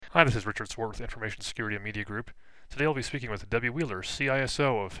Hi, this is Richard Swart with Information Security and Media Group. Today I'll be speaking with Debbie Wheeler,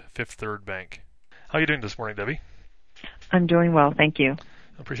 CISO of Fifth Third Bank. How are you doing this morning, Debbie? I'm doing well, thank you.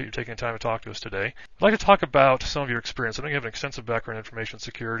 I appreciate you taking the time to talk to us today. I'd like to talk about some of your experience. I know you have an extensive background in information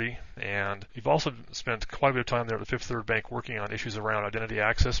security, and you've also spent quite a bit of time there at the Fifth Third Bank working on issues around identity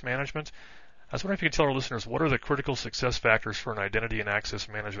access management. I was wondering if you could tell our listeners what are the critical success factors for an identity and access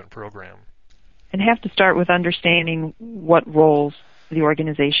management program? I'd have to start with understanding what roles the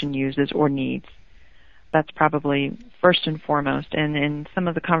organization uses or needs. That's probably first and foremost. And in some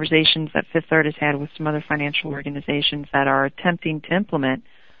of the conversations that Fifth Third has had with some other financial organizations that are attempting to implement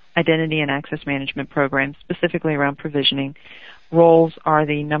identity and access management programs, specifically around provisioning, roles are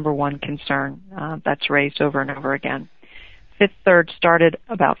the number one concern that's raised over and over again. Fifth Third started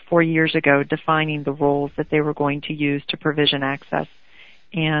about 4 years ago defining the roles that they were going to use to provision access.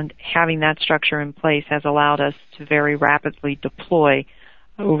 And having that structure in place has allowed us to very rapidly deploy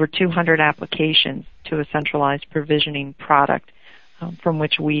over 200 applications to a centralized provisioning product from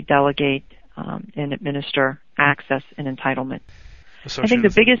which we delegate and administer access and entitlement. I think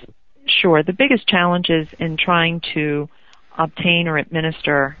the biggest challenges in trying to obtain or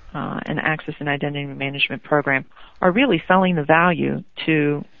administer an access and identity management program are really selling the value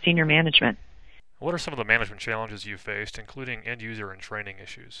to senior management. What are some of the management challenges you've faced, including end user and training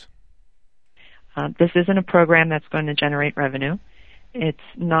issues? This isn't a program that's going to generate revenue. It's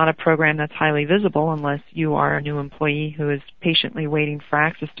not a program that's highly visible unless you are a new employee who is patiently waiting for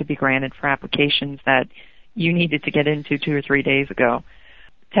access to be granted for applications that you needed to get into 2 or 3 days ago.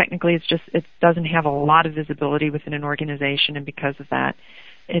 Technically, it doesn't have a lot of visibility within an organization, and because of that,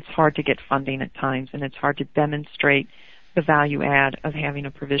 it's hard to get funding at times, and it's hard to demonstrate the value add of having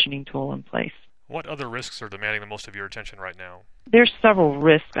a provisioning tool in place. What other risks are demanding the most of your attention right now? There's several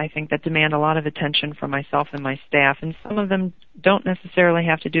risks, I think, that demand a lot of attention from myself and my staff, and some of them don't necessarily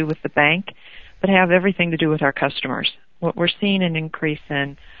have to do with the bank, but have everything to do with our customers. What we're seeing an increase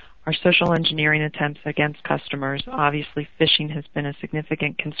in are social engineering attempts against customers. Obviously, phishing has been a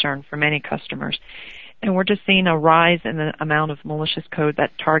significant concern for many customers, and we're just seeing a rise in the amount of malicious code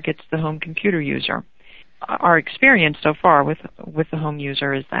that targets the home computer user. Our experience so far with the home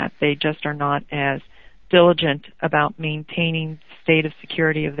user is that they just are not as diligent about maintaining the state of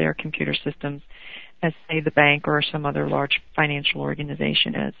security of their computer systems as, say, the bank or some other large financial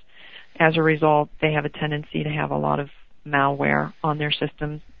organization is. As a result, they have a tendency to have a lot of malware on their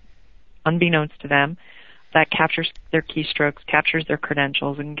systems, unbeknownst to them, that captures their keystrokes, captures their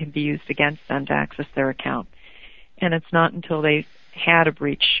credentials, and can be used against them to access their account. And it's not until they've had a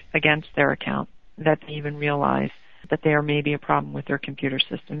breach against their account that they even realize that there may be a problem with their computer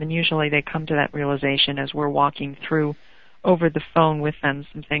system. And usually they come to that realization as we're walking through over the phone with them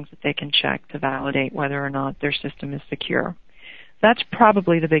some things that they can check to validate whether or not their system is secure. That's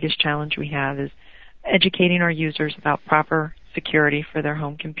probably the biggest challenge we have, is educating our users about proper security for their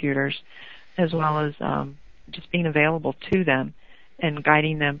home computers, as well as just being available to them and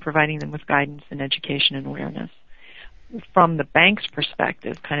guiding them, providing them with guidance and education and awareness. From the bank's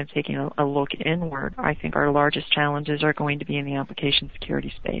perspective, kind of taking a look inward, I think our largest challenges are going to be in the application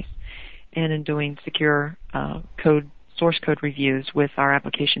security space and in doing secure source code reviews with our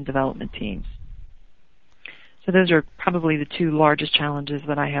application development teams. So those are probably the two largest challenges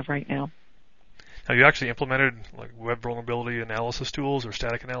that I have right now. Have you actually implemented like web vulnerability analysis tools or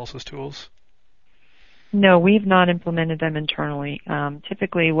static analysis tools? No, we've not implemented them internally.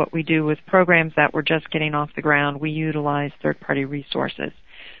 Typically what we do with programs that we're just getting off the ground, we utilize third-party resources.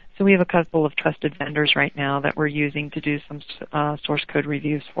 So we have a couple of trusted vendors right now that we're using to do some source code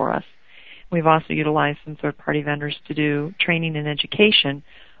reviews for us. We've also utilized some third-party vendors to do training and education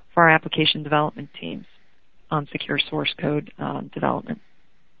for our application development teams on secure source code development.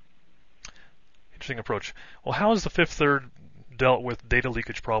 Interesting approach. Well, how has the Fifth Third dealt with data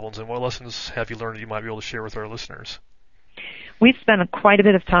leakage problems, and what lessons have you learned that you might be able to share with our listeners? We've spent quite a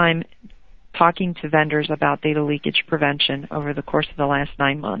bit of time talking to vendors about data leakage prevention over the course of the last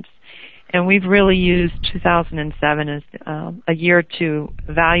 9 months. And we've really used 2007 as a year to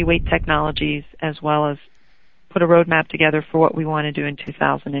evaluate technologies as well as put a roadmap together for what we want to do in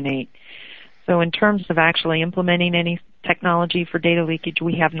 2008. So in terms of actually implementing any technology for data leakage,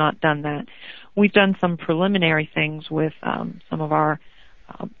 we have not done that. We've done some preliminary things with some of our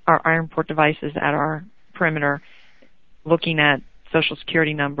iron port devices at our perimeter, looking at social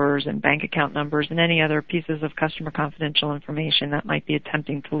security numbers and bank account numbers and any other pieces of customer confidential information that might be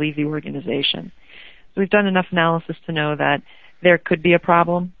attempting to leave the organization. So we've done enough analysis to know that there could be a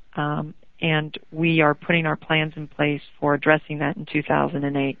problem, and we are putting our plans in place for addressing that in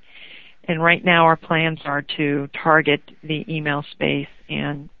 2008. And right now our plans are to target the email space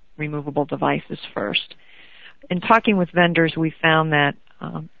and removable devices first. In talking with vendors, we found that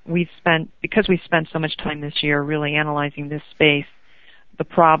because we've spent so much time this year really analyzing this space, the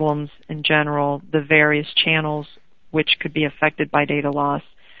problems in general, the various channels which could be affected by data loss,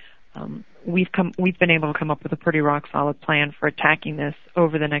 we've been able to come up with a pretty rock-solid plan for attacking this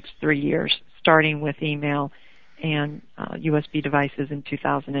over the next 3 years, starting with email and USB devices in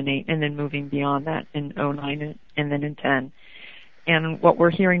 2008, and then moving beyond that in 09 and then in 10. And what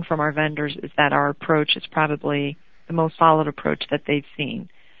we're hearing from our vendors is that our approach is probably the most solid approach that they've seen.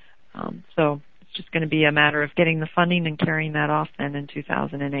 So it's just going to be a matter of getting the funding and carrying that off then in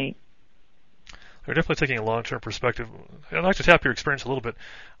 2008. You're definitely taking a long-term perspective. I'd like to tap your experience a little bit.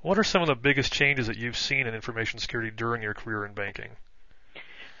 What are some of the biggest changes that you've seen in information security during your career in banking?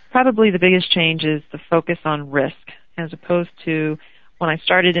 Probably the biggest change is the focus on risk, as opposed to when I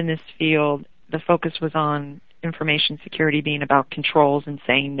started in this field, the focus was on information security being about controls and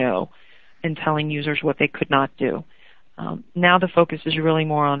saying no and telling users what they could not do. Now the focus is really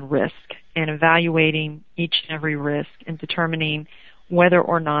more on risk and evaluating each and every risk and determining whether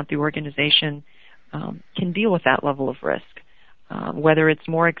or not the organization can deal with that level of risk, whether it's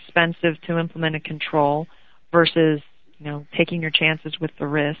more expensive to implement a control versus taking your chances with the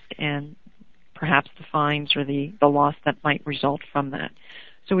risk and perhaps the fines or the loss that might result from that.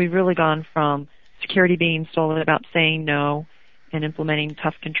 So we've really gone from security being solely about saying no and implementing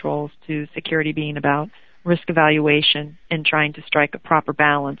tough controls to security being about risk evaluation and trying to strike a proper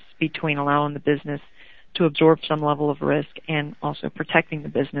balance between allowing the business to absorb some level of risk and also protecting the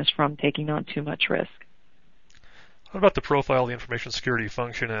business from taking on too much risk. What about the profile of the information security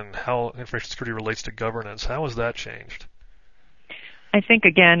function and how information security relates to governance? How has that changed? I think,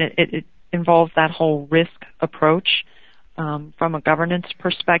 again, it involves that whole risk approach. From a governance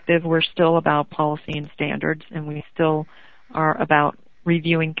perspective, we're still about policy and standards, and we still are about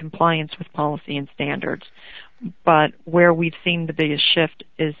reviewing compliance with policy and standards. But where we've seen the biggest shift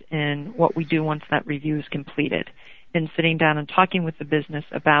is in what we do once that review is completed, and sitting down and talking with the business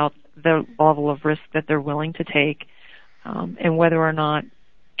about the level of risk that they're willing to take, and whether or not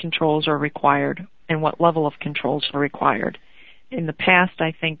controls are required and what level of controls are required. In the past,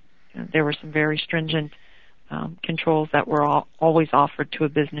 I think there were some very stringent controls that were always offered to a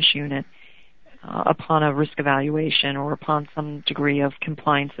business unit upon a risk evaluation or upon some degree of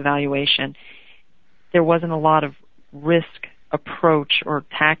compliance evaluation. There wasn't a lot of risk approach or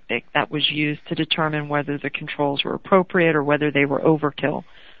tactic that was used to determine whether the controls were appropriate or whether they were overkill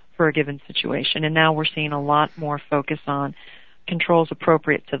for a given situation. And now we're seeing a lot more focus on controls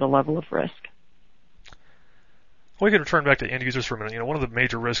appropriate to the level of risk. We can return back to end users for a minute. One of the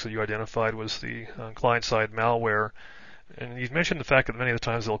major risks that you identified was the client-side malware. And you've mentioned the fact that many of the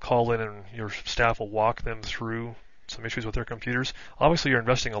times they'll call in and your staff will walk them through some issues with their computers. Obviously, you're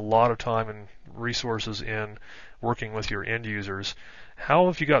investing a lot of time and resources in working with your end users. How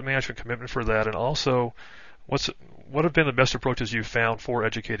have you got management commitment for that? And also, what have been the best approaches you've found for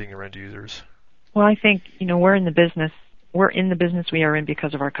educating your end users? Well, I think, we're in the business we are in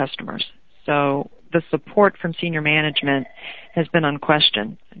because of our customers. So the support from senior management has been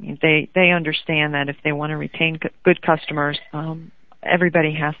unquestioned. I mean, they understand that if they want to retain good customers,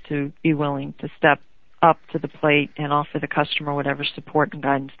 everybody has to be willing to step up to the plate and offer the customer whatever support and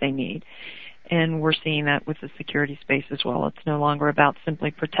guidance they need. And we're seeing that with the security space as well. It's no longer about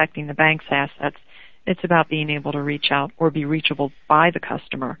simply protecting the bank's assets. It's about being able to reach out or be reachable by the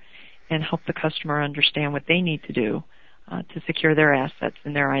customer and help the customer understand what they need to do to secure their assets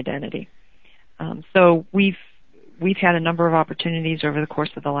and their identity. So we've had a number of opportunities over the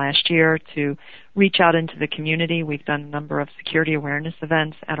course of the last year to reach out into the community. We've done a number of security awareness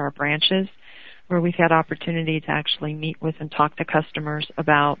events at our branches where we've had opportunity to actually meet with and talk to customers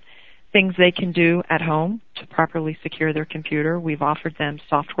about things they can do at home to properly secure their computer. We've offered them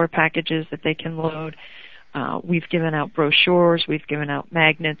software packages that they can load. We've given out brochures. We've given out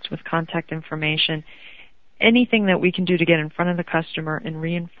magnets with contact information. Anything that we can do to get in front of the customer and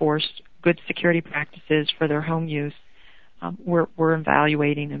reinforce good security practices for their home use, we're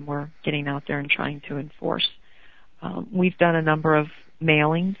evaluating and we're getting out there and trying to enforce. We've done a number of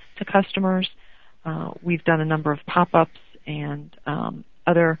mailings to customers. We've done a number of pop-ups and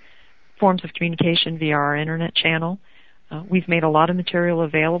other forms of communication via our internet channel. We've made a lot of material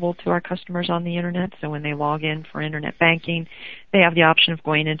available to our customers on the internet, so when they log in for internet banking, they have the option of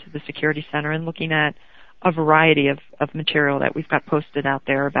going into the security center and looking at a variety of material that we've got posted out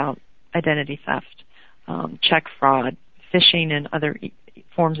there about identity theft, check fraud, phishing, and other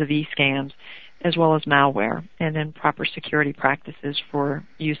forms of e-scams, as well as malware, and then proper security practices for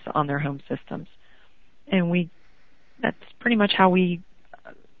use on their home systems. And that's pretty much how we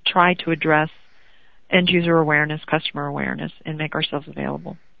try to address end user awareness, customer awareness, and make ourselves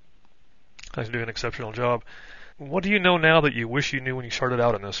available. I do an exceptional job. What do you know now that you wish you knew when you started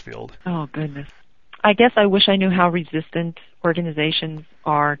out in this field? Oh, goodness. I guess I wish I knew how resistant organizations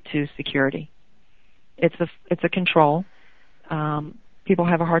are to security. It's a control. People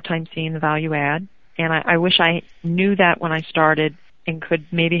have a hard time seeing the value add, and I wish I knew that when I started and could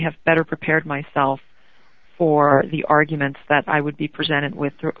maybe have better prepared myself for the arguments that I would be presented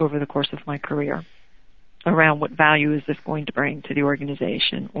with over the course of my career around what value is this going to bring to the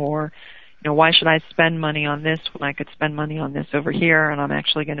organization, or why should I spend money on this when I could spend money on this over here and I'm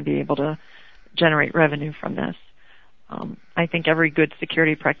actually going to be able to generate revenue from this. I think every good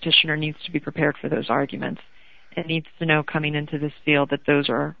security practitioner needs to be prepared for those arguments and needs to know coming into this field that those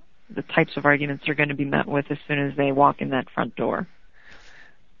are the types of arguments they're going to be met with as soon as they walk in that front door.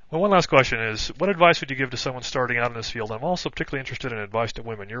 Well, one last question is, what advice would you give to someone starting out in this field? I'm also particularly interested in advice to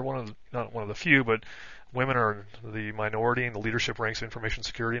women. You're not one of the few, but women are the minority in the leadership ranks of information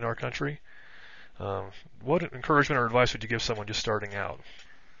security in our country. What encouragement or advice would you give someone just starting out?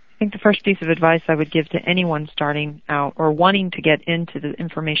 I think the first piece of advice I would give to anyone starting out or wanting to get into the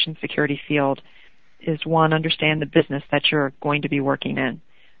information security field is, one, understand the business that you're going to be working in.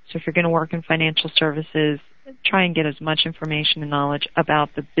 So if you're going to work in financial services, try and get as much information and knowledge about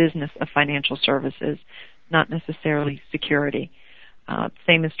the business of financial services, not necessarily security.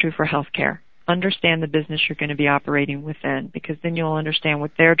 Same is true for healthcare. Understand the business you're going to be operating within, because then you'll understand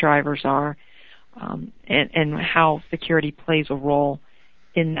what their drivers are and how security plays a role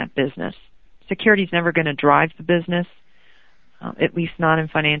in that business. Security is never going to drive the business, at least not in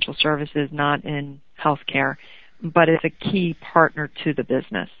financial services, not in healthcare, but it's a key partner to the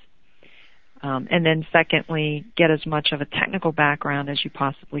business. And then secondly, get as much of a technical background as you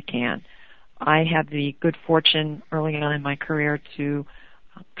possibly can. I had the good fortune early on in my career to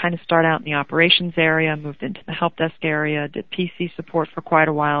kind of start out in the operations area, moved into the help desk area, did PC support for quite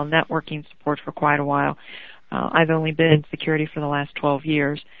a while, networking support for quite a while. I've only been in security for the last 12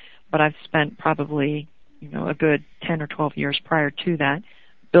 years, but I've spent probably, a good 10 or 12 years prior to that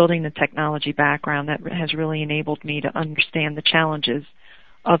building the technology background that has really enabled me to understand the challenges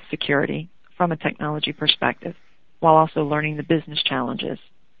of security from a technology perspective, while also learning the business challenges.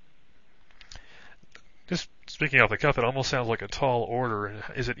 Just speaking off the cuff, it almost sounds like a tall order.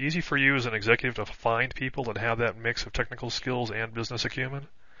 Is it easy for you as an executive to find people that have that mix of technical skills and business acumen?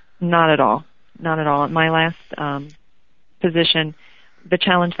 Not at all. Not at all. At my last position, the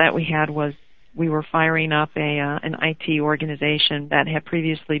challenge that we had was we were firing up an IT organization that had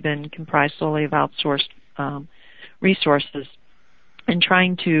previously been comprised solely of outsourced resources, and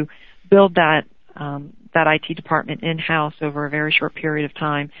trying to build that IT department in-house over a very short period of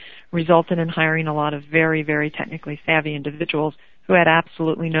time resulted in hiring a lot of very, very technically savvy individuals who had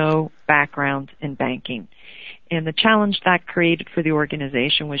absolutely no background in banking. And the challenge that created for the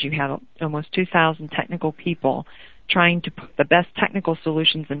organization was you had almost 2,000 technical people trying to put the best technical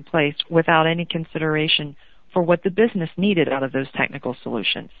solutions in place without any consideration for what the business needed out of those technical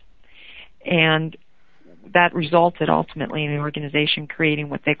solutions. And that resulted ultimately in the organization creating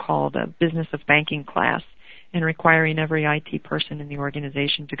what they called a business of banking class and requiring every IT person in the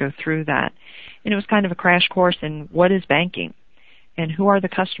organization to go through that. And it was kind of a crash course in what is banking and who are the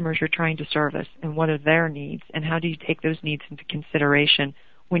customers you're trying to service and what are their needs and how do you take those needs into consideration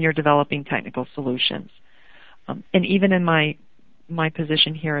when you're developing technical solutions. And even in my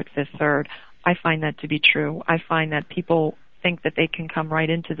position here at Fifth Third, I find that to be true. I find that people think that they can come right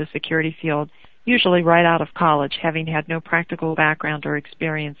into the security field, usually right out of college, having had no practical background or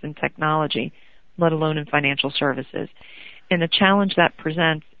experience in technology, let alone in financial services. And the challenge that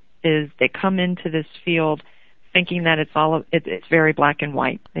presents is they come into this field thinking that it's very black and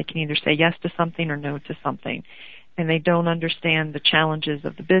white. They can either say yes to something or no to something. And they don't understand the challenges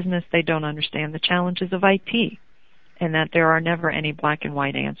of the business. They don't understand the challenges of IT, and that there are never any black and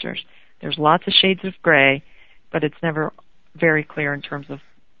white answers. There's lots of shades of gray, but it's never very clear in terms of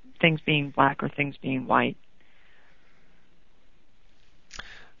things being black or things being white.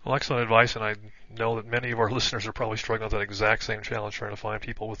 Well, excellent advice, and I know that many of our listeners are probably struggling with that exact same challenge, trying to find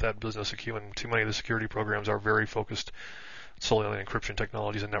people with that business acumen. Too many of the security programs are very focused solely on the encryption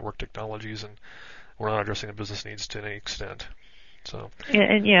technologies and network technologies, and we're not addressing the business needs to any extent. So.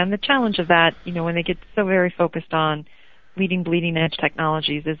 And the challenge of that, when they get so very focused on leading bleeding edge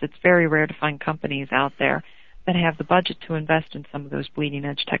technologies, is it's very rare to find companies out there that have the budget to invest in some of those bleeding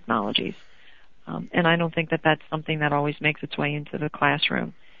edge technologies. And I don't think that that's something that always makes its way into the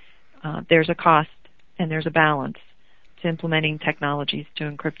classroom. There's a cost and there's a balance to implementing technologies to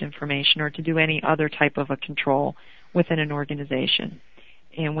encrypt information or to do any other type of a control within an organization.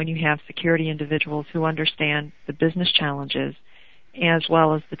 And when you have security individuals who understand the business challenges as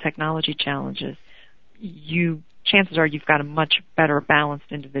well as the technology challenges, chances are you've got a much better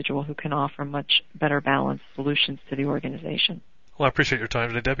balanced individual who can offer much better balanced solutions to the organization. Well, I appreciate your time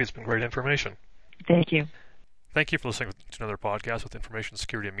today, Debbie. It's been great information. Thank you. Thank you for listening to another podcast with Information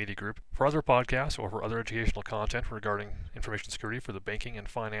Security and Media Group. For other podcasts or for other educational content regarding information security for the banking and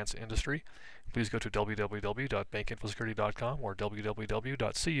finance industry, please go to www.bankinfosecurity.com or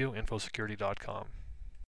www.cuinfosecurity.com.